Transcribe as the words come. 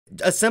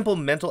A simple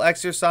mental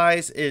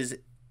exercise is,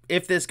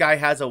 if this guy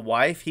has a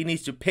wife, he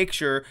needs to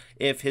picture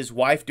if his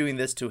wife doing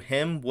this to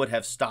him would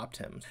have stopped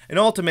him. And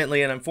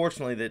ultimately, and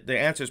unfortunately, the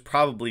answer is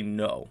probably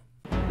no.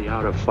 The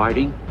art of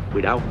fighting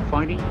without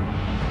fighting?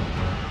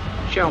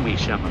 Show me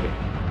some of it.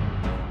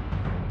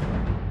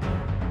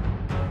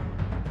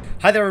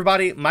 Hi there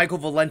everybody, Michael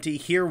Valenti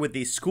here with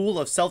the School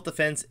of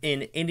Self-Defense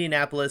in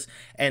Indianapolis,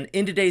 and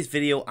in today's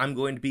video I'm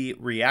going to be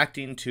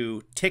reacting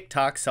to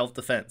TikTok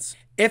self-defense.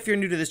 If you're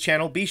new to this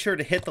channel, be sure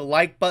to hit the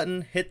like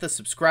button, hit the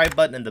subscribe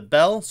button and the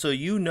bell so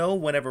you know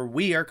whenever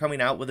we are coming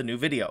out with a new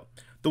video.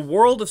 The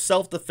world of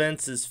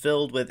self-defense is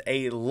filled with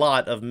a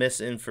lot of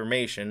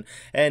misinformation,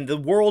 and the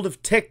world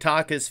of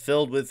TikTok is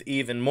filled with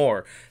even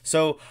more.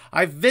 So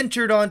I've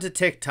ventured onto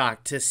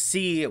TikTok to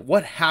see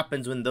what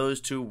happens when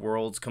those two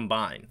worlds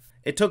combine.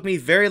 It took me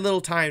very little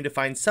time to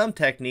find some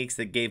techniques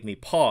that gave me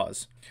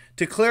pause.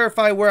 To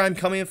clarify where I'm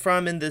coming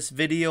from in this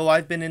video,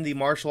 I've been in the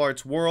martial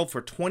arts world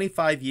for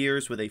 25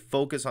 years with a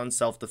focus on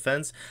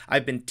self-defense.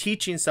 I've been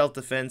teaching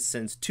self-defense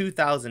since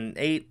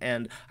 2008,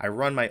 and I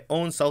run my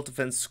own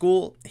self-defense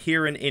school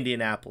here in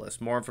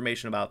Indianapolis. More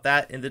information about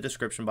that in the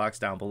description box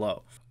down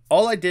below.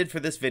 All I did for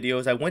this video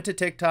is I went to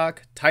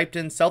TikTok, typed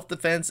in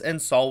self-defense,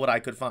 and saw what I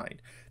could find.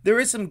 There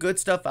is some good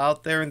stuff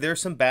out there and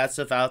there's some bad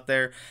stuff out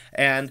there,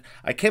 and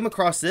I came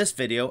across this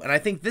video, and I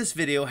think this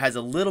video has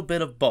a little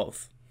bit of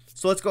both.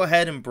 So let's go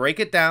ahead and break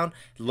it down,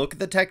 look at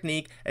the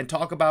technique, and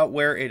talk about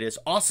where it is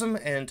awesome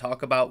and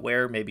talk about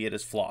where maybe it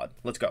is flawed.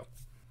 Let's go.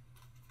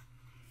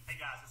 Hey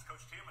guys, it's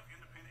Coach Tim with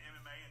Independent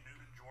MMA in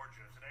Newton,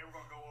 Georgia. Today we're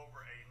going to go over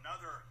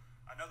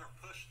another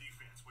push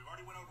defense. We've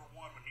already went over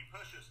one when he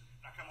pushes,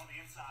 and I come on the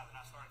inside and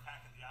I start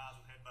attacking the eyes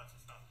with headbutts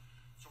and stuff.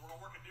 So we're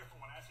going to work a different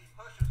one as he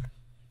pushes.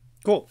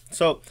 Cool.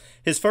 So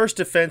his first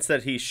defense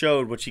that he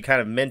showed, which he kind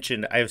of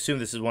mentioned, I assume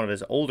this is one of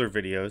his older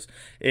videos,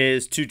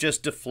 is to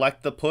just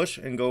deflect the push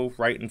and go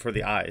right in for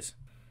the eyes.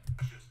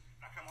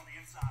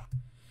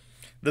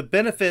 The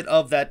benefit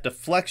of that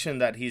deflection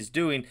that he's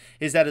doing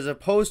is that as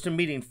opposed to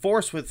meeting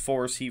force with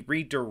force, he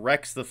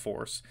redirects the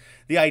force.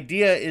 The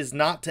idea is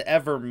not to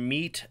ever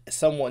meet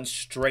someone's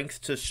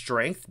strength to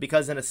strength,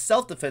 because in a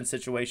self-defense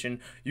situation,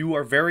 you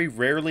are very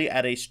rarely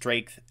at a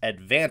strength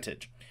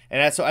advantage.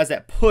 And so as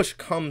that push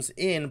comes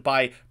in,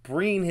 by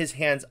bringing his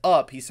hands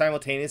up, he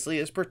simultaneously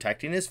is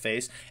protecting his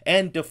face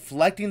and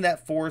deflecting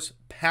that force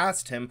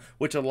past him,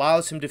 which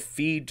allows him to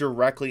feed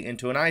directly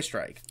into an eye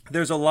strike.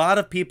 There's a lot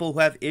of people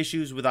who have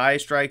issues with eye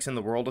strikes in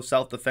the world of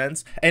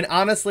self-defense, and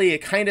honestly,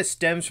 it kind of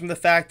stems from the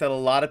fact that a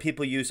lot of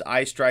people use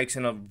eye strikes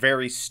in a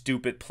very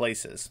stupid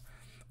places.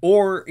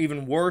 Or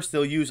even worse,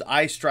 they'll use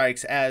eye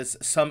strikes as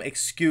some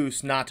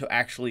excuse not to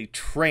actually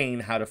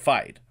train how to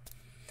fight.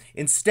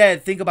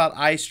 Instead, think about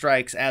eye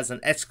strikes as an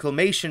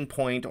exclamation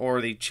point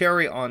or the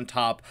cherry on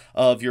top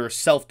of your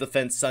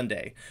self-defense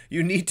sundae.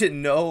 You need to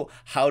know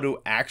how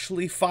to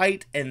actually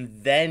fight, and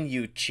then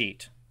you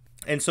cheat.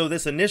 And so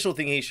this initial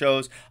thing he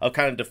shows of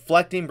kind of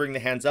deflecting, bring the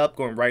hands up,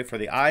 going right for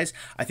the eyes,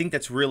 I think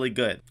that's really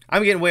good.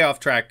 I'm getting way off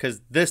track because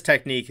this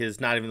technique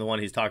is not even the one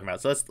he's talking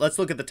about. So let's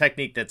look at the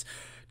technique that's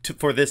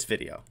for this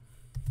video.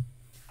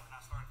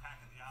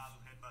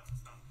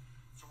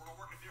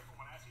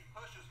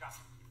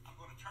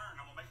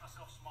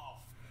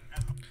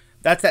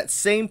 That's that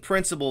same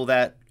principle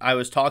that I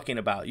was talking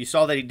about. You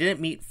saw that he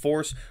didn't meet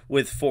force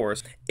with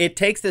force. It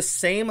takes the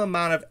same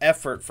amount of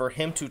effort for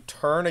him to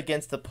turn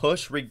against the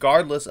push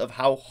regardless of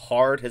how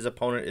hard his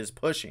opponent is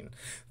pushing.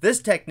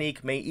 This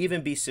technique may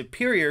even be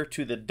superior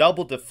to the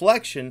double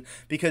deflection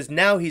because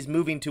now he's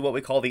moving to what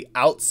we call the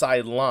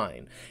outside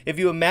line. If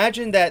you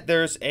imagine that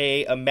there's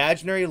a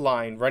imaginary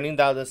line running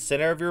down the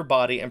center of your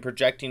body and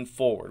projecting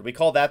forward, we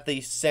call that the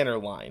center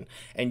line.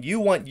 And you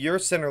want your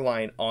center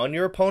line on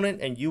your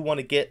opponent, and you want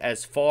to get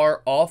as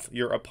far off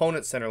your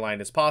opponent's center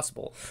line as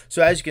possible.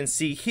 So as you can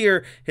see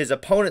here, his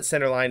opponent's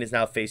center line is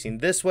now facing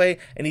this way,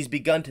 and he's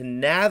begun to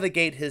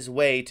navigate his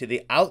way to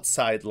the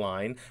outside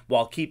line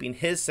while keeping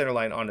his center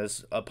line on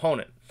his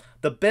opponent.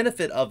 The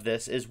benefit of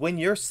this is when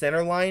your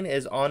center line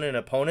is on an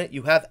opponent,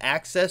 you have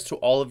access to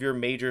all of your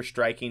major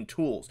striking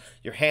tools.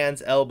 Your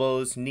hands,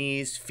 elbows,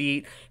 knees,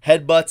 feet,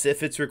 headbutts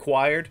if it's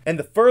required. And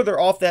the further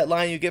off that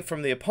line you get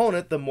from the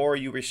opponent, the more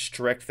you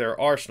restrict their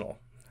arsenal.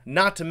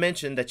 Not to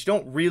mention that you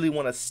don't really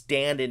want to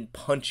stand in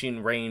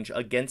punching range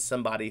against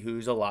somebody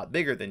who's a lot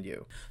bigger than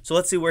you. So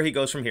let's see where he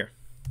goes from here.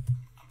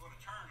 I'm going to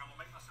turn. I'm going to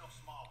make myself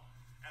small.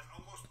 As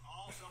almost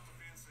all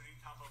self-defense in any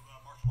type of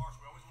martial arts,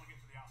 we always want to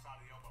get to the outside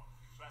of the elbow.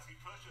 So as he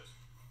pushes,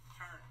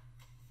 turn.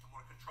 I'm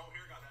going to control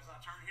here, guys. As I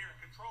turn here and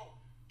control,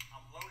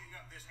 I'm loading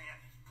up this hand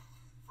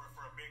for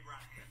a big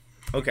right hand.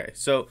 Okay,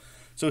 so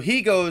he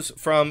goes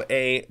from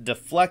a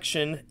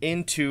deflection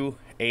into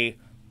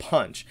a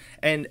punch.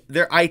 And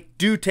I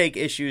do take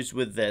issues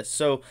with this.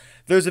 So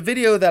there's a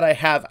video that I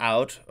have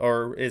out,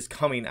 or is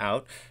coming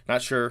out,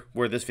 not sure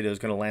where this video is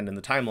going to land in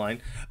the timeline,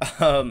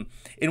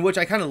 in which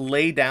I kind of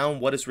lay down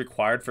what is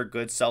required for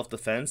good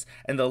self-defense.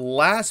 And the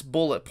last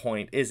bullet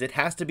point is it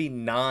has to be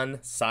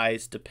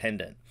non-size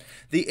dependent.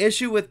 The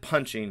issue with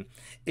punching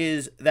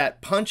is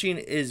that punching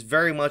is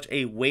very much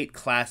a weight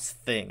class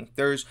thing.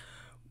 There's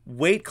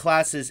weight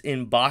classes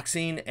in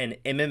boxing and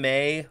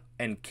MMA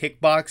and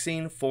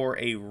kickboxing for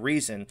a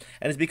reason,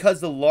 and it's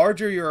because the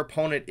larger your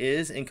opponent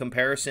is in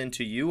comparison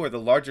to you, or the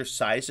larger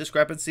size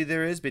discrepancy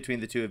there is between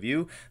the two of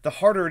you, the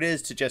harder it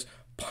is to just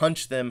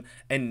punch them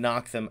and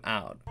knock them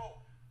out. I'm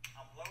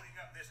loading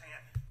up this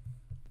hand.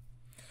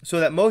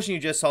 So that motion you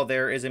just saw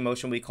there is a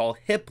motion we call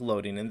hip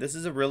loading, and this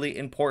is a really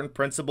important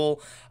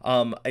principle.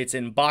 It's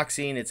in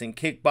boxing, it's in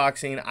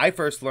kickboxing. I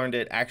first learned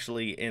it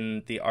actually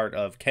in the art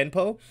of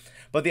Kenpo.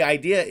 But the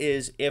idea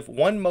is if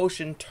one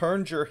motion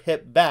turns your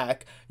hip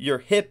back, your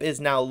hip is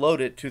now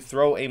loaded to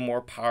throw a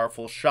more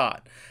powerful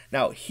shot.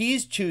 Now,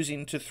 he's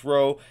choosing to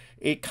throw,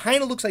 it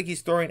kind of looks like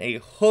he's throwing a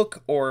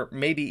hook or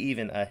maybe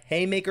even a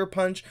haymaker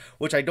punch,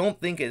 which I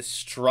don't think is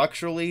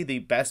structurally the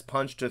best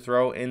punch to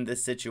throw in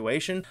this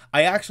situation.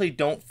 I actually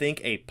don't think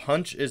a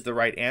punch is the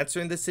right answer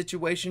in this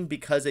situation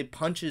because a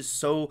punch is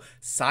so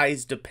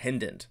size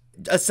dependent.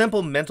 A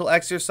simple mental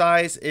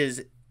exercise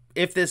is,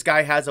 if this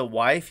guy has a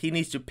wife, he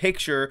needs to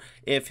picture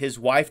if his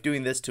wife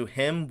doing this to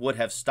him would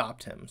have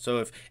stopped him.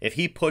 So if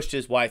he pushed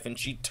his wife and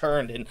she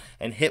turned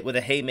and hit with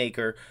a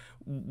haymaker,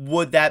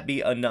 would that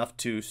be enough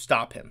to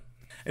stop him?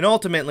 And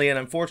ultimately, and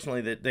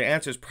unfortunately, the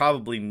answer is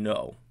probably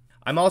no.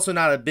 I'm also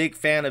not a big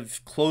fan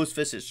of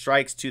closed-fisted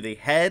strikes to the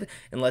head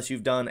unless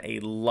you've done a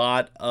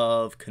lot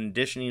of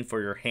conditioning for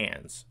your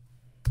hands.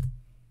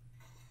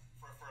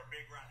 For a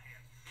big right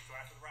hand. So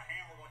after the right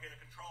hand, we're going to hit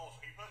a control.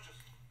 So he pushes.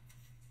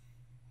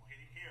 We'll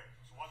hit him here.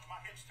 So watch my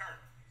hips turn.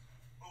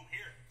 Boom,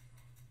 here.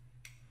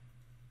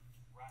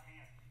 Right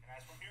hand. And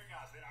as from here,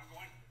 guys, then I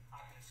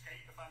can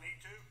escape if I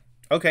need to.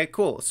 Okay,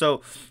 cool.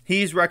 So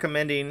he's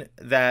recommending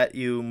that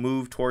you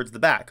move towards the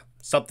back.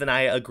 Something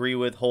I agree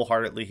with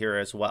wholeheartedly here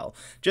as well.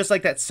 Just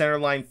like that center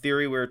line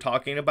theory we were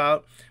talking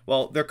about,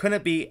 well, there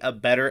couldn't be a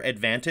better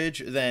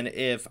advantage than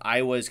if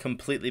I was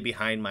completely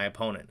behind my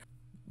opponent.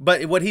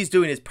 But what he's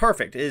doing is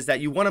perfect, is that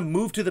you want to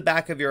move to the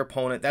back of your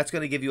opponent. That's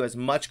going to give you as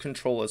much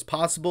control as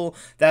possible.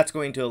 That's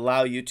going to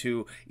allow you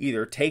to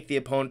either take the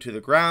opponent to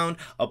the ground,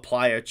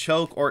 apply a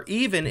choke, or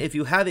even if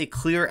you have a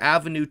clear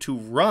avenue to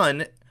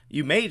run,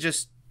 you may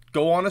just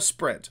go on a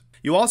sprint.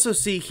 You also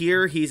see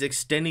here he's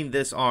extending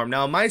this arm.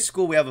 Now in my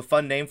school we have a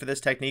fun name for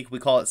this technique. We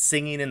call it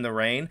singing in the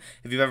rain.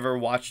 If you've ever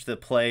watched the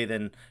play,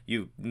 then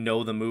you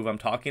know the move I'm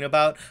talking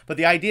about. But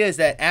the idea is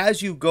that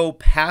as you go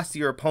past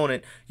your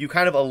opponent, you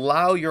kind of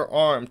allow your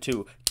arm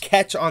to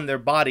catch on their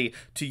body,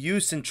 to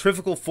use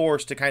centrifugal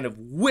force to kind of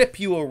whip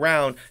you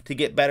around to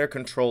get better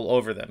control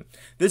over them.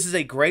 This is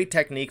a great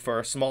technique for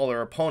a smaller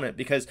opponent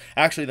because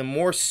actually the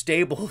more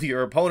stable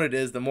your opponent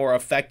is, the more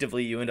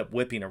effectively you end up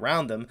whipping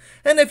around them.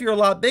 And if you're a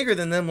lot bigger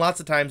than them, lots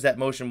of times that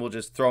motion will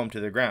just throw them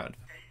to the ground.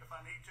 If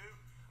I need to,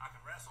 I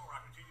can wrestle or I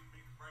continue to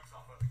beat the brakes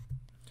off of him.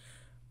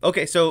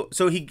 Okay, so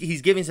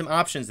he's giving some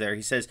options there.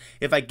 He says,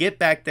 if I get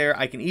back there,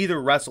 I can either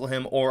wrestle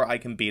him or I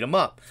can beat him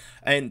up.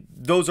 And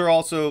those are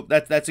also,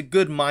 that's a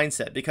good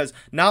mindset because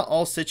not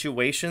all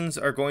situations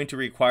are going to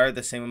require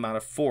the same amount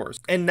of force.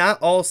 And not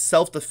all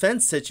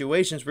self-defense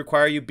situations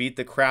require you beat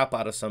the crap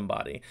out of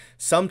somebody.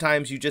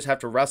 Sometimes you just have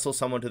to wrestle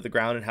someone to the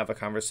ground and have a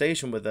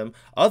conversation with them.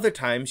 Other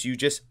times you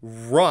just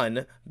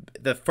run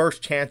the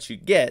first chance you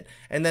get.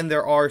 And then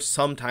there are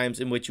some times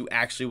in which you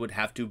actually would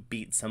have to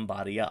beat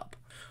somebody up.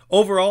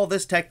 Overall,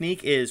 this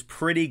technique is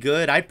pretty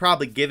good. I'd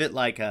probably give it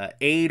like a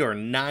 8 or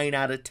 9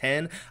 out of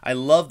 10. I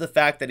love the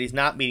fact that he's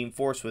not meeting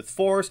force with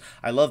force.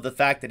 I love the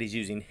fact that he's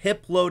using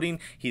hip loading.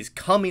 He's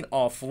coming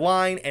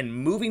offline and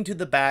moving to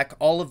the back.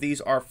 All of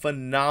these are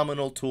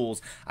phenomenal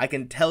tools. I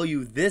can tell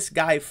you this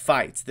guy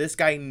fights. This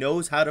guy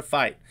knows how to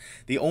fight.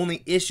 The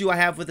only issue I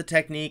have with the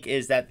technique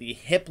is that the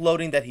hip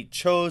loading that he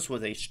chose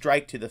was a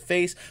strike to the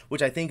face,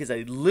 which I think is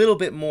a little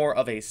bit more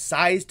of a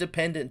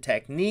size-dependent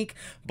technique,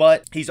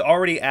 but he's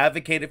already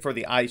advocated for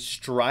the eye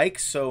strike,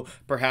 so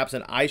perhaps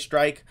an eye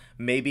strike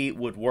maybe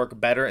would work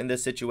better in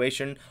this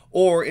situation.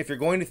 Or if you're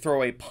going to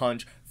throw a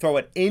punch, throw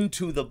it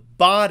into the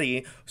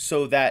body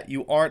so that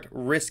you aren't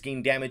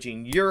risking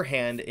damaging your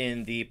hand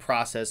in the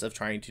process of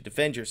trying to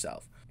defend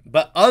yourself.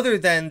 But other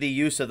than the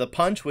use of the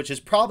punch, which is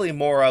probably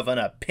more of an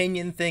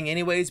opinion thing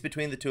anyways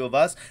between the two of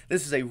us,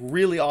 this is a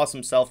really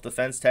awesome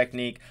self-defense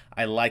technique.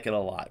 I like it a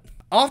lot.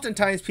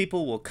 Oftentimes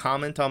people will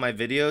comment on my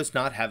videos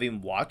not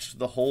having watched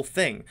the whole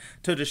thing.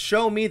 So to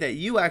show me that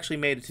you actually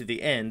made it to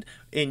the end,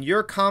 in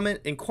your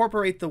comment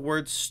incorporate the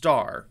word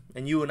star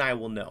and you and I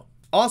will know.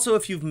 Also,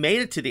 if you've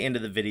made it to the end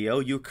of the video,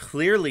 you're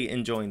clearly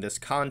enjoying this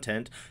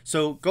content,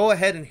 so go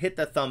ahead and hit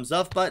the thumbs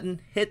up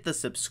button, hit the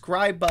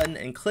subscribe button,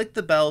 and click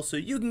the bell so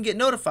you can get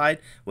notified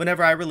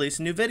whenever I release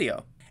a new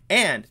video.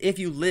 And if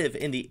you live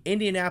in the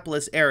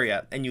Indianapolis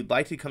area and you'd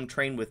like to come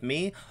train with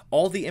me,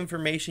 all the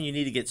information you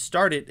need to get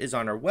started is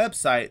on our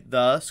website,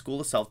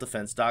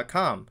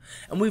 theschoolofselfdefense.com.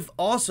 And we've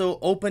also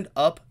opened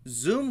up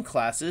Zoom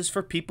classes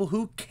for people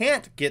who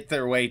can't get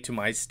their way to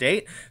my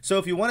state. So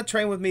if you want to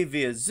train with me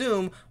via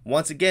Zoom,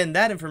 once again,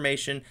 that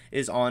information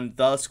is on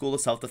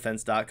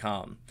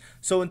theschoolofselfdefense.com.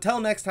 So until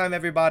next time,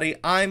 everybody,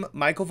 I'm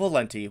Michael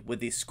Valenti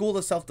with the School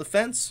of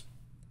Self-Defense.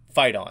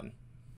 Fight on.